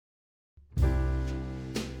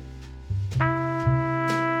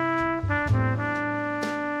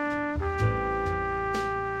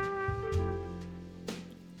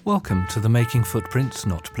Welcome to the Making Footprints,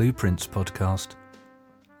 Not Blueprints podcast.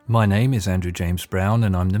 My name is Andrew James Brown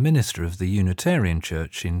and I'm the minister of the Unitarian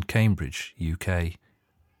Church in Cambridge, UK.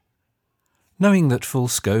 Knowing that full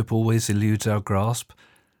scope always eludes our grasp,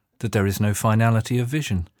 that there is no finality of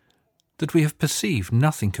vision, that we have perceived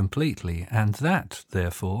nothing completely, and that,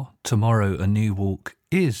 therefore, tomorrow a new walk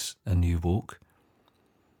is a new walk,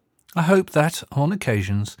 I hope that, on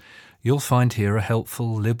occasions, you'll find here a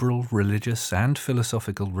helpful, liberal, religious and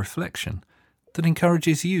philosophical reflection that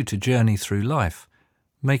encourages you to journey through life,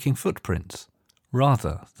 making footprints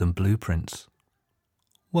rather than blueprints.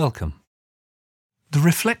 Welcome. The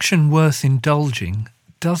reflection worth indulging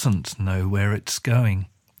doesn't know where it's going.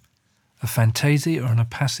 A fantasia on a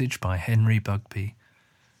passage by Henry Bugby.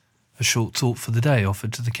 A short thought for the day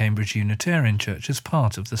offered to the Cambridge Unitarian Church as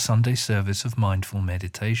part of the Sunday service of mindful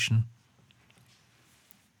meditation.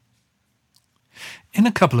 In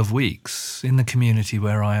a couple of weeks, in the community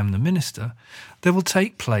where I am the minister, there will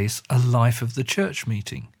take place a Life of the Church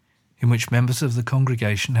meeting, in which members of the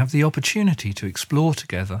congregation have the opportunity to explore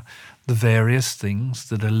together the various things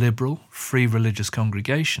that a liberal, free religious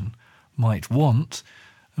congregation might want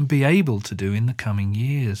and be able to do in the coming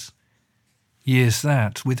years. Years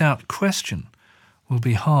that, without question, will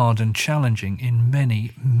be hard and challenging in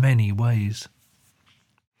many, many ways.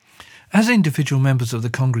 As individual members of the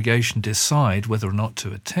congregation decide whether or not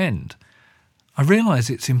to attend, I realise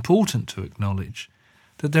it's important to acknowledge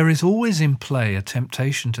that there is always in play a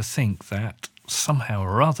temptation to think that, somehow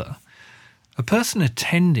or other, a person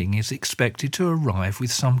attending is expected to arrive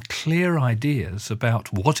with some clear ideas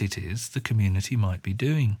about what it is the community might be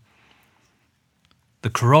doing. The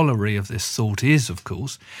corollary of this thought is, of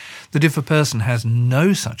course, that if a person has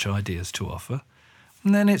no such ideas to offer,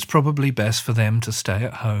 then it's probably best for them to stay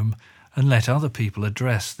at home and let other people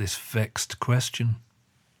address this vexed question.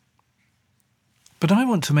 But I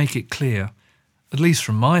want to make it clear, at least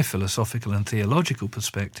from my philosophical and theological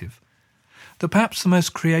perspective, that perhaps the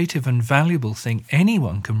most creative and valuable thing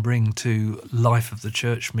anyone can bring to Life of the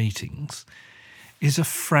Church meetings is a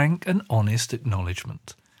frank and honest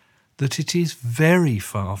acknowledgement that it is very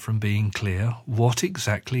far from being clear what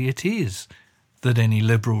exactly it is that any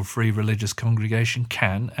liberal free religious congregation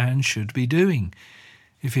can and should be doing,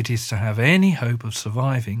 if it is to have any hope of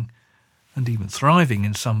surviving, and even thriving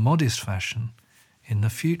in some modest fashion, in the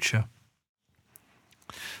future.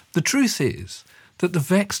 The truth is that the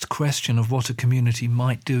vexed question of what a community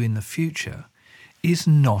might do in the future is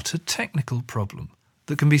not a technical problem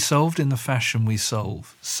that can be solved in the fashion we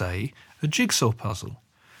solve, say, a jigsaw puzzle,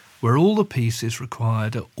 where all the pieces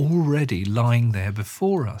required are already lying there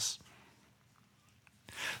before us.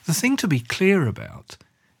 The thing to be clear about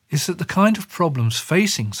is that the kind of problems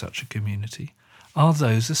facing such a community are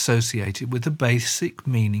those associated with the basic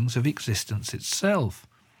meanings of existence itself.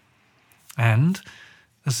 And,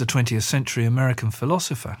 as the 20th century American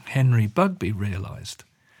philosopher Henry Bugby realised,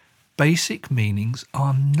 basic meanings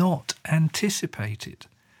are not anticipated.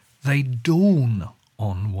 They dawn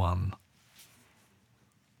on one.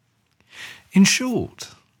 In short,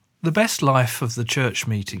 the best life of the church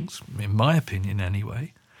meetings, in my opinion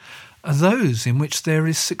anyway, are those in which there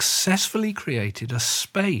is successfully created a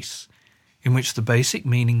space in which the basic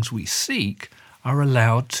meanings we seek are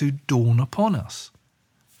allowed to dawn upon us,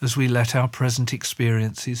 as we let our present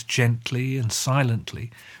experiences gently and silently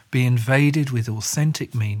be invaded with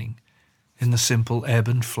authentic meaning in the simple ebb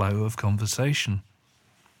and flow of conversation.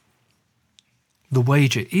 The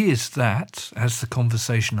wager is that, as the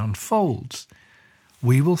conversation unfolds,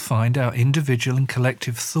 we will find our individual and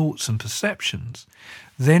collective thoughts and perceptions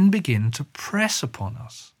then begin to press upon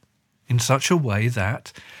us in such a way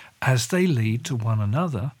that, as they lead to one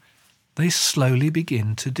another, they slowly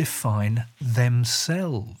begin to define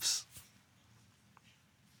themselves.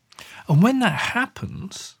 And when that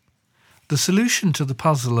happens, the solution to the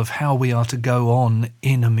puzzle of how we are to go on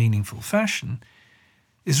in a meaningful fashion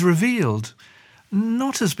is revealed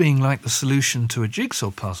not as being like the solution to a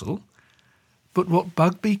jigsaw puzzle, but what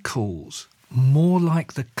Bugby calls more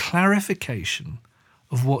like the clarification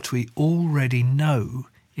of what we already know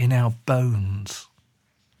in our bones.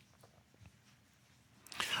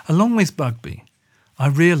 Along with Bugby, I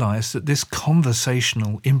realised that this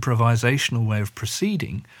conversational, improvisational way of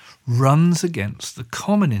proceeding runs against the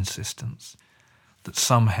common insistence that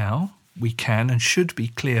somehow we can and should be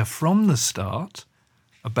clear from the start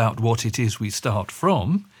about what it is we start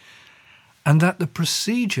from, and that the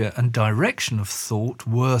procedure and direction of thought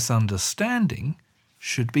worth understanding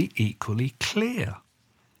should be equally clear.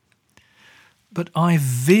 But I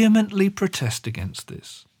vehemently protest against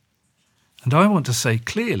this, and I want to say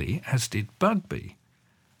clearly, as did Bugby,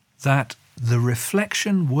 that the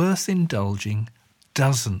reflection worth indulging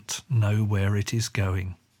doesn't know where it is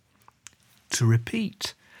going. To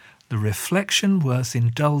repeat, the reflection worth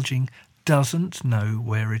indulging doesn't know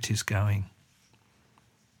where it is going.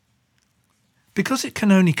 Because it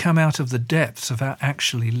can only come out of the depths of our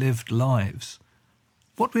actually lived lives,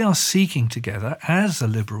 what we are seeking together as a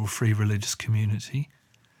liberal free religious community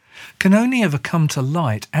can only ever come to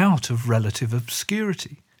light out of relative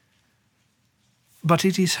obscurity. But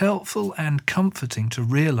it is helpful and comforting to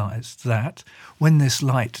realise that, when this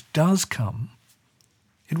light does come,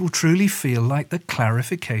 it will truly feel like the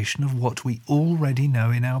clarification of what we already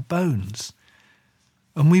know in our bones.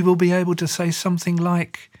 And we will be able to say something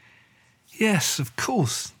like, yes, of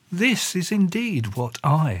course, this is indeed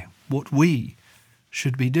what we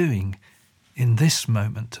should be doing in this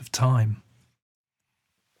moment of time.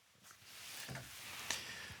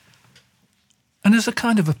 And as a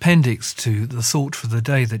kind of appendix to the thought for the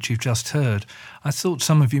day that you've just heard, I thought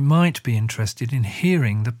some of you might be interested in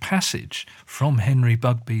hearing the passage from Henry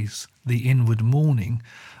Bugby's The Inward Mourning,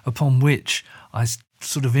 upon which I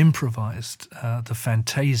sort of improvised the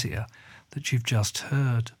fantasia that you've just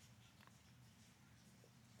heard.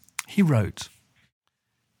 He wrote,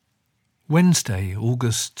 Wednesday,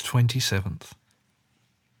 August 27th.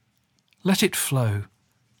 Let it flow.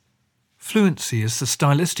 Fluency is the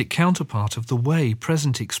stylistic counterpart of the way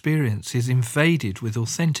present experience is invaded with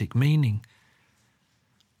authentic meaning.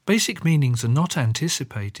 Basic meanings are not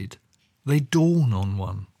anticipated, they dawn on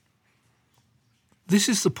one. This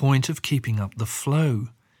is the point of keeping up the flow.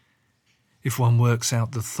 If one works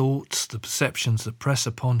out the thoughts, the perceptions that press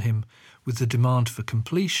upon him with the demand for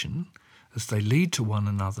completion, as they lead to one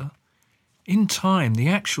another, in time the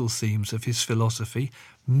actual themes of his philosophy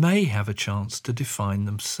may have a chance to define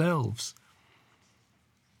themselves.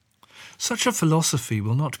 Such a philosophy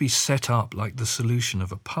will not be set up like the solution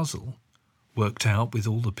of a puzzle, worked out with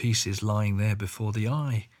all the pieces lying there before the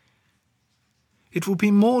eye. It will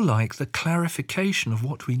be more like the clarification of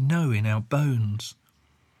what we know in our bones.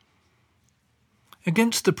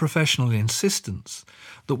 Against the professional insistence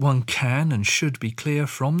that one can and should be clear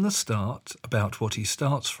from the start about what he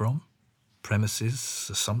starts from, premises,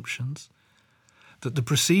 assumptions, that the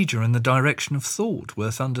procedure and the direction of thought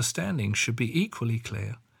worth understanding should be equally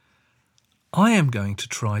clear, I am going to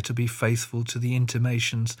try to be faithful to the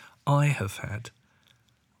intimations I have had,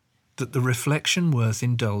 that the reflection worth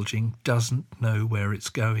indulging doesn't know where it's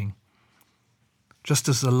going. Just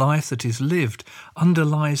as the life that is lived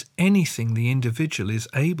underlies anything the individual is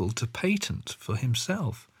able to patent for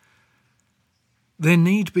himself. There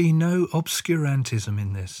need be no obscurantism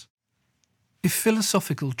in this. If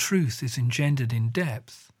philosophical truth is engendered in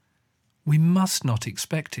depth, we must not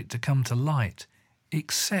expect it to come to light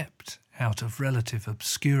except out of relative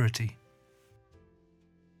obscurity.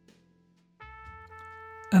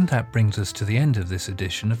 And that brings us to the end of this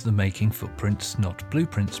edition of the Making Footprints, Not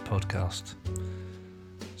Blueprints podcast.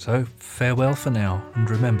 So farewell for now, and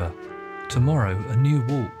remember, tomorrow a new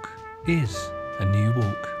walk is a new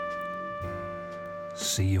walk.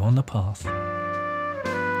 See you on the path.